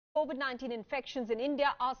COVID-19 infections in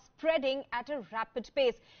India are spreading at a rapid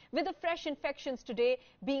pace, with the fresh infections today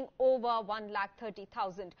being over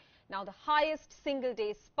 1,30,000. Now the highest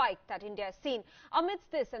single-day spike that India has seen. Amidst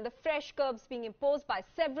this and the fresh curbs being imposed by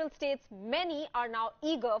several states, many are now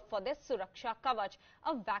eager for their Suraksha Kavach,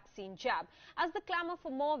 a vaccine jab. As the clamour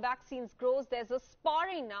for more vaccines grows, there's a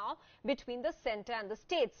sparring now between the centre and the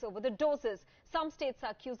states over the doses. Some states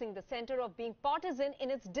are accusing the centre of being partisan in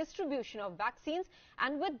its distribution of vaccines,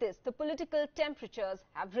 and with this, the political temperatures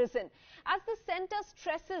have risen. As the centre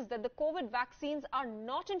stresses that the COVID vaccines are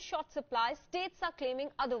not in short supply, states are claiming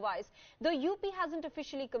otherwise. The UP hasn't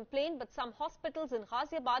officially complained, but some hospitals in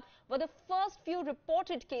Ghaziabad were the first few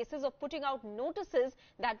reported cases of putting out notices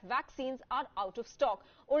that vaccines are out of stock.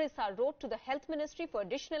 Orissa wrote to the Health Ministry for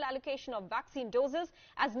additional allocation of vaccine doses,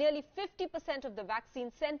 as nearly 50% of the vaccine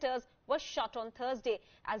centres were shut on Thursday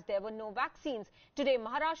as there were no vaccines. Today,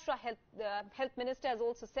 Maharashtra Health Minister has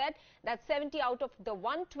also said that 70 out of the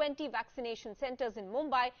 120 vaccination centres in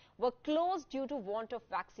Mumbai were closed due to want of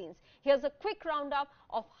vaccines. Here's a quick roundup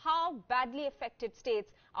of how badly affected states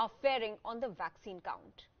are faring on the vaccine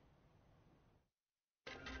count.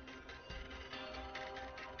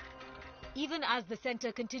 Even as the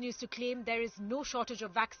centre continues to claim there is no shortage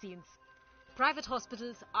of vaccines, private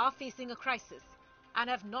hospitals are facing a crisis and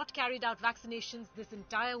have not carried out vaccinations this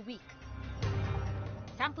entire week.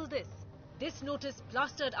 Sample this. This notice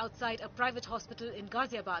plastered outside a private hospital in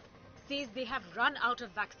Ghaziabad says they have run out of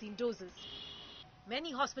vaccine doses.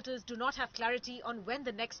 Many hospitals do not have clarity on when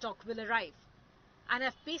the next stock will arrive and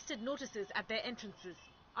have pasted notices at their entrances,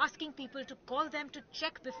 asking people to call them to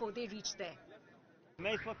check before they reach there.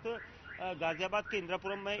 मैं इस वक्त गाजियाबाद के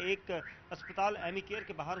इंद्रापुरम में एक अस्पताल Amy care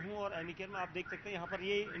के बाहर हूं और एमी केयर में आप देख सकते हैं यहाँ पर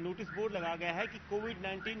ये नोटिस बोर्ड लगाया गया है कि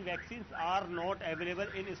कोविड-19 vaccines are not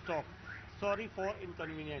available in stock, sorry for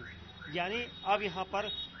inconvenience. यानी अब यहाँ पर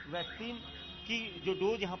वैक्सीन की जो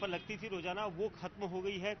डोज यहाँ पर लगती थी रोजाना वो खत्म हो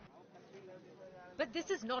गई है। But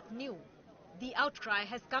this is not new. The outcry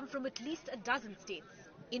has come from at least a dozen states.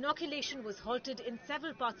 Inoculation was halted in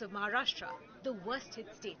several parts of Maharashtra, the worst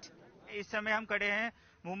hit state. इस समय हम खड़े हैं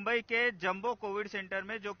मुंबई के जंबो कोविड सेंटर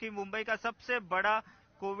में, जो कि मुंबई का सबसे बड़ा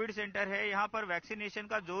कोविड सेंटर है। यहाँ पर वैक्सीनेशन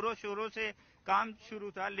का जोरों शोरों से काम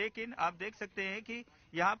शुरू था, लेकिन आप देख सकते हैं कि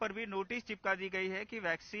यहाँ पर भी नोटिस चिपका दी गई है कि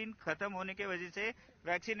वैक्सीन खत्म होने की वजह से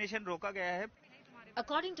वैक्सीनेशन रोका गया है।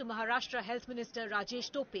 According to Maharashtra Health Minister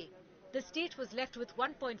Rajesh Tope, the state was left with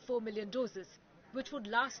 1.4 million doses, which would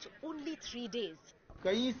last only 3 days.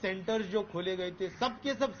 कई सेंटर जो खोले गए थे,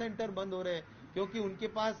 सबके सब सेंटर बंद हो रहे हैं क्योंकि उनके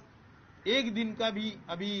पास एक दिन का भी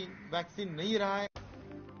अभी वैक्सीन नहीं रहा है।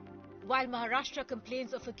 While Maharashtra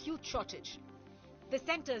complains of acute shortage, the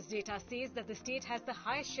centre's data says that the state has the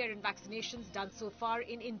highest share in vaccinations done so far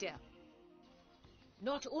in India.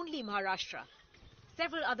 Not only Maharashtra,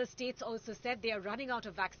 several other states also said they are running out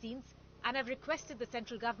of vaccines and have requested the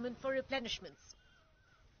central government for replenishments.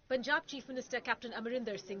 Punjab Chief Minister Captain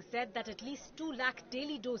Amarinder Singh said that at least 2 lakh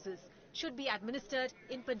daily doses should be administered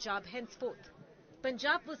in Punjab henceforth.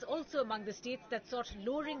 Punjab was also among the states that sought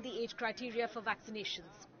lowering the age criteria for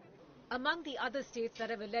vaccinations. Among the other states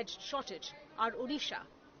that have alleged shortage are Odisha,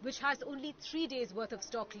 which has only 3 days' worth of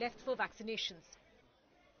stock left for vaccinations.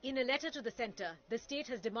 In a letter to the centre, the state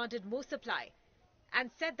has demanded more supply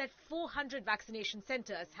and said that 400 vaccination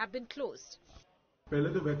centres have been closed.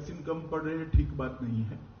 पहले तो vaccine कम पड़ रहे हैं, ठीक बात नहीं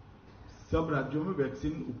है। सब राज्यों में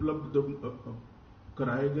वैक्सीन उपलब्ध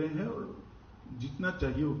कराए गए हैं और जितना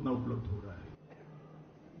चाहिए उतना उपलब्ध हो रहा है।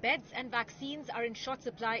 Beds and vaccines are in short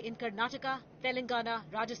supply in Karnataka, Telangana,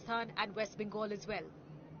 Rajasthan and West Bengal as well.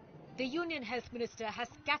 The Union Health Minister has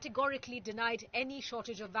categorically denied any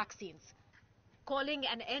shortage of vaccines, calling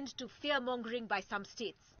an end to fear-mongering by some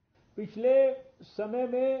states. पिछले समय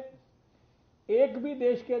में एक भी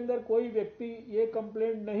देश के अंदर कोई व्यक्ति ये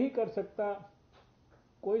कंप्लेंट नहीं कर सकता,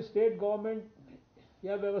 कोई स्टेट गवर्नमेंट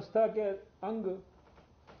या व्यवस्था के अंग,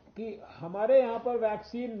 कि हमारे यहाँ पर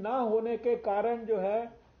वैक्सीन ना होने के कारण जो है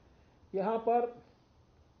यहाँ पर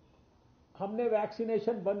हमने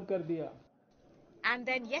वैक्सीनेशन बंद कर दिया। And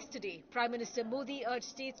then yesterday, Prime Minister Modi urged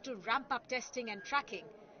states to ramp up testing and tracking,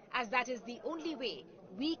 as that is the only way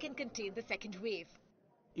we can contain the second wave.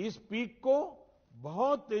 इस पीक को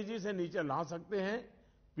बहुत तेजी से नीचे ला सकते हैं,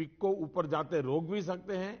 पीक को ऊपर जाते रोक भी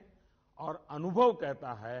सकते हैं, और अनुभव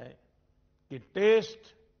कहता है कि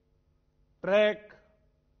test, track,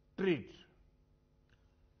 treat,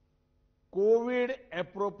 Covid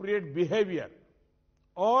appropriate behaviour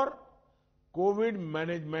और कोविड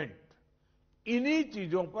मैनेजमेंट, इन्हीं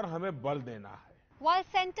चीजों पर हमें बल देना है। While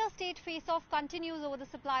centre-state face-off continues over the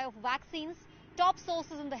supply of vaccines, top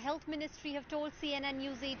sources in the Health Ministry have told CNN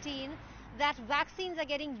News 18 that vaccines are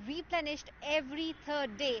getting replenished every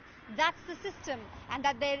third day. That's the system, and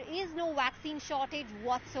that there is no vaccine shortage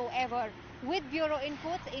whatsoever. With Bureau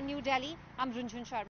Inputs in New Delhi, I'm Runjhun Sharma.